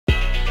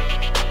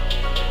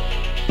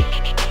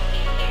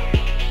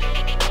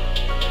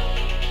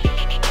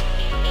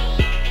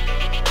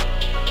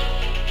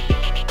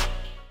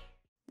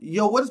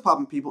Yo, what is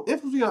poppin', people?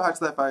 Infamous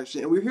that fire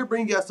shit, and we're here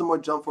bringing you guys some more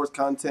Jump Force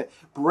content.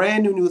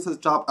 Brand new news has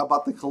dropped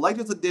about the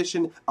collector's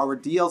edition, our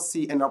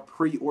DLC, and our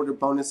pre-order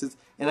bonuses,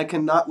 and I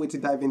cannot wait to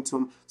dive into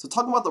them. So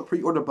talking about the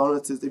pre-order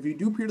bonuses, if you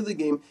do pre-order the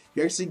game,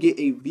 you actually get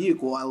a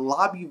vehicle, a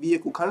lobby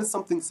vehicle, kind of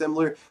something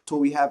similar to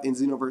what we have in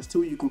Xenoverse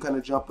 2. You can kind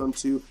of jump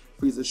onto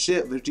Frieza's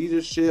ship,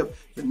 Vegeta's ship,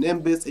 the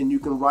Nimbus, and you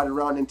can ride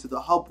around into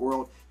the hub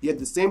world. You have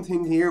the same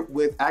thing here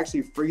with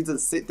actually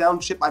Frieza's sit-down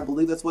ship. I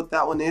believe that's what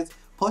that one is.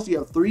 Plus, you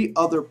have 3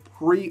 other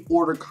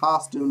pre-order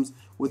costumes,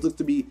 which looks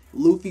to be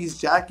Luffy's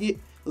jacket,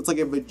 looks like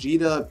a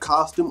Vegeta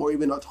costume or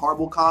even a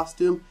Tarble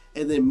costume,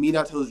 and then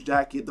Minato's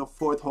jacket, the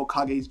 4th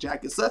Hokage's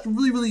jacket. So that's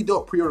really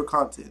dope pre-order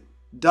content.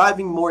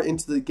 Diving more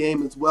into the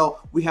game as well,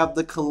 we have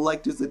the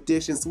collector's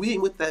edition. So we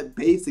ain't with that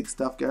basic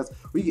stuff, guys.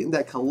 We're getting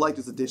that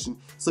collector's edition.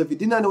 So if you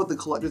did not know what the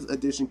collector's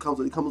edition comes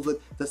with, it comes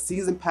with the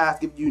season pass,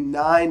 give you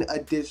 9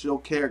 additional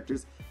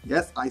characters.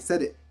 Yes, I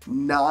said it,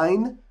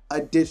 9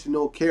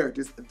 additional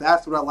characters.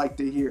 That's what I like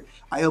to hear.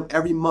 I hope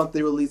every month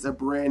they release a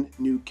brand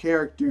new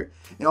character.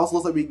 It also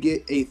looks like we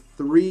get a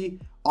 3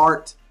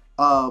 art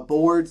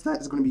boards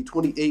that is going to be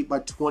 28 by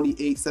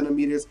 28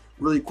 centimeters.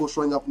 Really cool,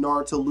 showing up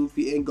Naruto,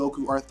 Luffy, and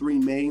Goku, our 3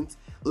 mains.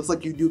 Looks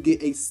like you do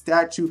get a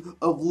statue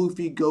of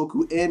Luffy,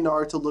 Goku, and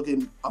Naruto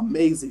looking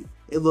amazing.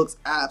 It looks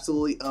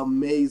absolutely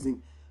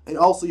amazing. And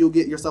also you'll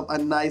get yourself a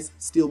nice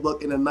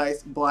steelbook and a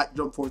nice black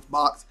Jump Force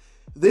box.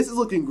 This is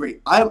looking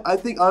great. I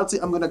think honestly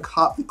I'm gonna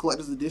cop the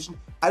collector's edition.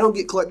 I don't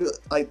get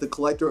the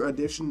collector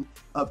edition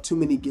of too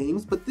many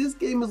games, but this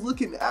game is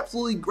looking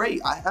absolutely great.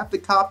 I have to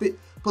cop it.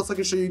 Plus I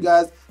can show you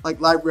guys like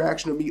live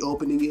reaction of me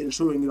opening it and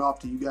showing it off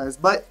to you guys.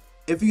 But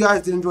if you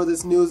guys did enjoy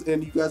this news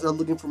and you guys are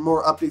looking for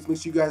more updates, make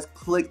sure you guys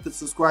click the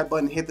subscribe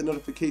button, hit the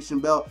notification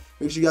bell.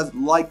 Make sure you guys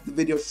like the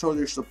video, show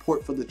your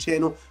support for the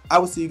channel. I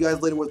will see you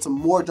guys later with some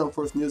more Jump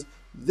Force news.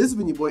 This has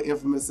been your boy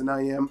Infamous, and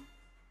I am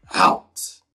out.